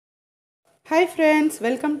Hi friends,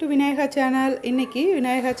 welcome to Vinayaka channel. இன்னைக்கு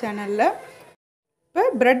விநாயகா சேனல்ல இப்ப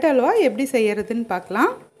பிரெட் அல்வா எப்படி செய்யறதுன்னு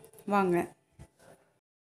பார்க்கலாம் வாங்க.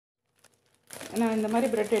 நான் இந்த மாதிரி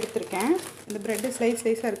பிரெட் எடுத்துர்க்கேன். இந்த பிரெட்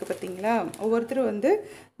ஸ்லைஸா இருக்கு பாத்தீங்களா? ஒவ்வொருத்தரும் வந்து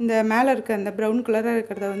இந்த மேல இருக்க அந்த பிரவுன் கலரா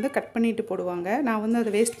இருக்கறத வந்து கட் பண்ணிட்டு போடுவாங்க. நான் வந்து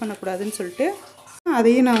அதை வேஸ்ட் பண்ண கூடாதுன்னு சொல்லிட்டு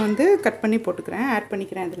அதையும் நான் வந்து கட் பண்ணி போட்டுக்கறேன். ஆட்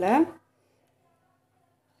பண்ணிக்கிறேன் இதுல.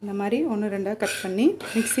 இந்த மாதிரி 1 2 கட் பண்ணி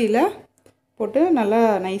மிக்ஸில போட்டு நல்லா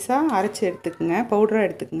நைஸா அரைச்சு எடுத்துக்கங்க. பவுடரா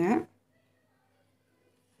எடுத்துக்கங்க.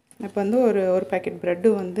 இப்போ வந்து ஒரு பாக்கெட் பிரெட்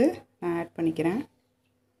வந்து நான் ஆட் பண்ணிக்கிறேன்.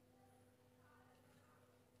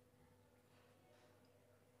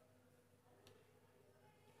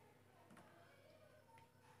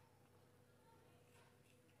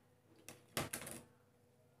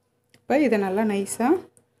 இப்போ இத நல்லா நைஸா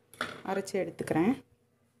அரைச்சு எடுத்துக்கிறேன்.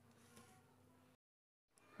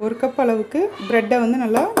 1 கப் அளவுக்கு பிரெட்டை வந்து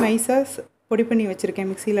நல்லா நைஸா பொடி பண்ணி வச்சிருக்கேன்.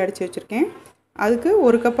 மிக்ஸில அடிச்சு வச்சிருக்கேன். அதுக்கு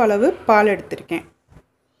 1 கப் அளவு பால் எடுத்துர்க்கேன்.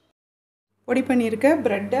 பொடி பண்ணியிருக்க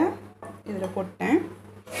பிரெட்டை இதுல போட்டேன்.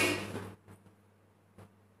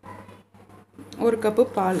 1 கப்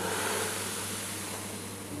பால்.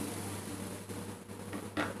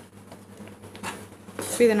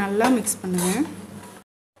 இத நல்லா மிக்ஸ் பண்ணுங்க.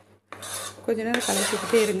 கொஞ்ச நேரம்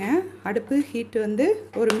கலக்கிட்டே இருங்க. அடுப்பு ஹீட் வந்து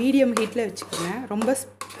ஒரு மீடியம் ஹீட்ல வச்சுக்கங்க. ரொம்ப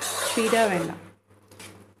ஸ்பீடா வேண்டாம்.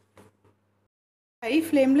 ஹை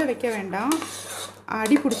ஃப்ளேம்ல வைக்க வேண்டாம்.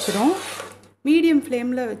 அடி பிடிச்சிரும். மீடியம்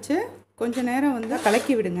ஃப்ளேம்ல வச்சு கொஞ்ச நேரம் வந்து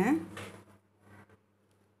கலக்கி விடுங்க.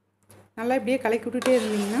 நல்லா இப்படியே கலக்கி விட்டுட்டே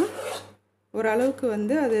இருந்தீங்கன்னா ஒரு அளவுக்கு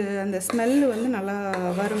வந்து அது அந்த ஸ்மெல் வந்து நல்லா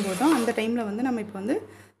வரும்போது அந்த டைம்ல வந்து நம்ம இப்போ வந்து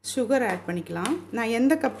சுகர் ஆட் பண்ணிக்கலாம். நான்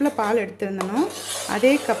எந்த கப்ல பால் எடுத்துர்ந்தனோ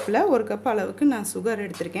அதே கப்ல 1 கப் அளவுக்கு நான் சுகர்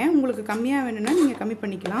எடுத்துர்க்கேன். உங்களுக்கு கம்மியா வேணும்னா நீங்க கம்மி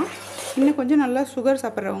பண்ணிக்கலாம். இன்னும் கொஞ்சம் நல்லா சுகர்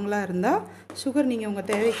சாப்பிடுறவங்களா இருந்தா சுகர் நீங்க உங்க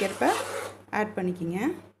தேவைக்கேற்ப ஆட் பண்ணிக்கங்க.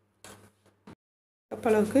 கப்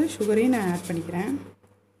அளவுக்கு சுகரையும் நான் ஆட் பண்ணிக்கிறேன்.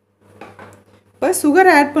 இப்போ சுகர்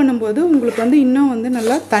ஆட் பண்ணும்போது உங்களுக்கு வந்து இன்னும் வந்து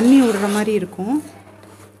நல்லா தண்ணி ஊறுற மாதிரி இருக்கும்.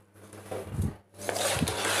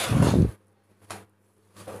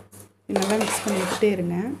 நல்லா மிக்ஸ் பண்ணிட்டே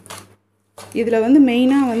இருங்க. இதுல வந்து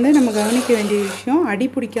மெயினா வந்து நம்ம கவனிக்க வேண்டிய விஷயம் அடி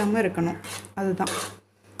பிடிக்காம இருக்கணும். அதுதான்.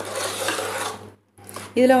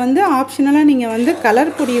 இதுல வந்து ஆப்ஷனலா நீங்க வந்து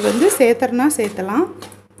கலர் பொடி வந்து சேத்தறனா சேத்தலாம்.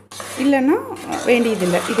 இல்லனா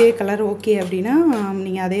வேண்டியதில்லை. இதே கலர் ஓகே அப்படினா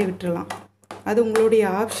நீங்க அதே விட்டுறலாம். அது உங்களுடைய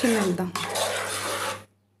ஆப்ஷனல் தான்.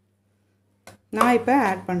 நான் இப்போ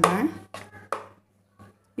ஆட் பண்றேன்.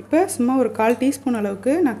 இப்போ சும்மா ஒரு 1/4 டீஸ்பூன்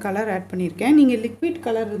அளவுக்கு நான் கலர் ஆட் பண்ணியிருக்கேன். நீங்க லிக்விட்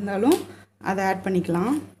கலர் இருந்தாலும் அதை ஆட்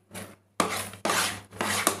பண்ணிக்கலாம்.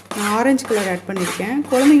 நான் ஆரஞ்சு கலர் ஆட் பண்ணியிருக்கேன்.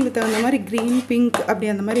 குழந்தைங்களுக்கு தகுந்த மாதிரி க்ரீன், பிங்க்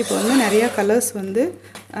அப்படி அந்த மாதிரி இப்போ வந்து நிறைய கலர்ஸ் வந்து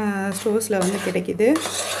ஸ்டோர்ஸில் வந்து கிடைக்குது.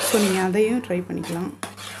 ஸோ நீங்கள் அதையும் ட்ரை பண்ணிக்கலாம்.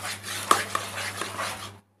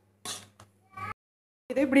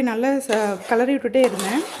 இதை இப்படி நல்லா கலரி விட்டுட்டே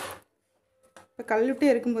இருந்தேன். இப்போ கலரிவிட்டே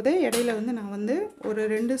இருக்கும்போதே இடையில வந்து நான் வந்து ஒரு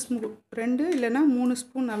 2 இல்லைன்னா 3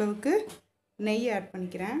 ஸ்பூன் அளவுக்கு நெய் ஆட்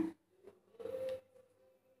பண்ணிக்கிறேன்.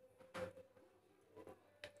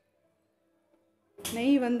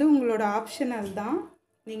 நெய் வந்து உங்களோட ஆப்ஷனல் தான்.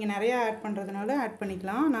 நீங்கள் நிறையா ஆட் பண்ணுறதுனால ஆட்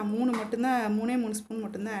பண்ணிக்கலாம். நான் 3 ஸ்பூன்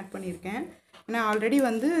மட்டும்தான் ஆட் பண்ணியிருக்கேன். ஏன்னா ஆல்ரெடி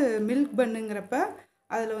வந்து மில்க் பன்னுங்கிறப்ப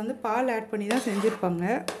அதில் வந்து பால் ஆட் பண்ணி தான் செஞ்சுருப்பாங்க.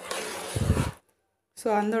 ஸோ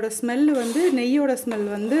அதோட ஸ்மெல் வந்து நெய்யோட ஸ்மெல்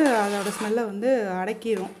வந்து அதோட ஸ்மெல்லை வந்து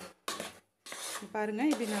அடக்கிடும். பாருங்கள்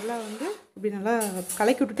இப்படி நல்லா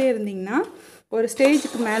கலக்கி விட்டுட்டே இருந்தீங்கன்னா ஒரு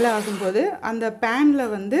ஸ்டேஜுக்கு மேலே ஆகும்போது அந்த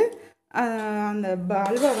பேனில் வந்து அந்த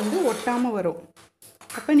அல்வா வந்து ஒட்டாமல் வரும்.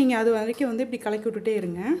 அப்போ நீங்கள் அது வரைக்கும் வந்து இப்படி கலக்கி விட்டுட்டே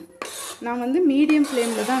இருங்க. நான் வந்து மீடியம்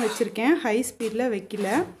ஃப்ளேமில் தான் வச்சுருக்கேன். ஹை ஸ்பீடில் வைக்கல.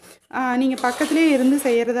 நீங்கள் பக்கத்துலேயே இருந்து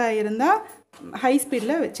செய்கிறதா இருந்தால் ஹை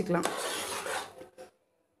ஸ்பீடில் வச்சுக்கலாம்.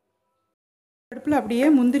 அடுப்பில் அப்படியே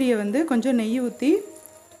முந்திரியை வந்து கொஞ்சம் நெய் ஊற்றி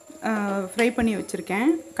ஃப்ரை பண்ணி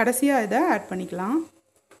வச்சுருக்கேன். கடைசியாக இதை ஆட் பண்ணிக்கலாம்.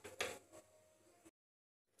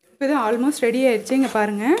 இப்போ இது ஆல்மோஸ்ட் ரெடி ஆயிடுச்சு. இங்கே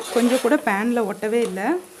பாருங்கள், கொஞ்சம் கூட பேனில் ஒட்டவே இல்லை.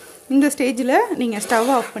 இந்த ஸ்டேஜில் நீங்கள்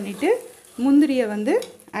ஸ்டவ் ஆஃப் பண்ணிவிட்டு முந்திரியை வந்து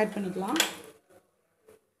ஆட் பண்ணிக்கலாம்.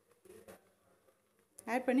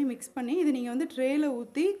 ஆட் பண்ணி மிக்ஸ் பண்ணி இது நீங்கள் வந்து ட்ரேயில்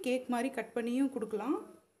ஊற்றி கேக் மாதிரி கட் பண்ணியும் கொடுக்கலாம்.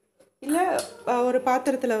 இல்லை ஒரு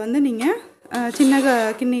பாத்திரத்தில் வந்து நீங்கள் சின்ன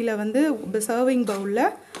கிண்ணியில் வந்து சர்விங்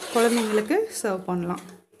பவுலில் குழந்தைங்களுக்கு சர்வ் பண்ணலாம்.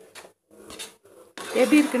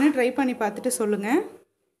 எப்படி இருக்குன்னு ட்ரை பண்ணி பார்த்துட்டு சொல்லுங்கள்.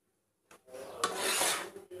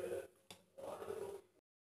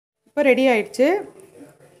 இப்போ ரெடி ஆயிடுச்சு.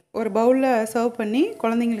 ஒரு பவுலில் சர்வ் பண்ணி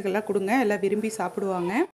குழந்தைங்களுக்கெல்லாம் கொடுங்க. எல்லாம் விரும்பி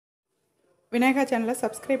சாப்பிடுவாங்க. விநாயகா சேனலை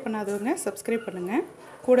சப்ஸ்கிரைப் பண்ணாதவங்க சப்ஸ்கிரைப் பண்ணுங்கள்.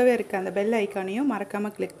 கூடவே இருக்க அந்த பெல் ஐக்கானையும்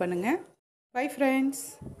மறக்காமல் கிளிக் பண்ணுங்கள். Bye friends.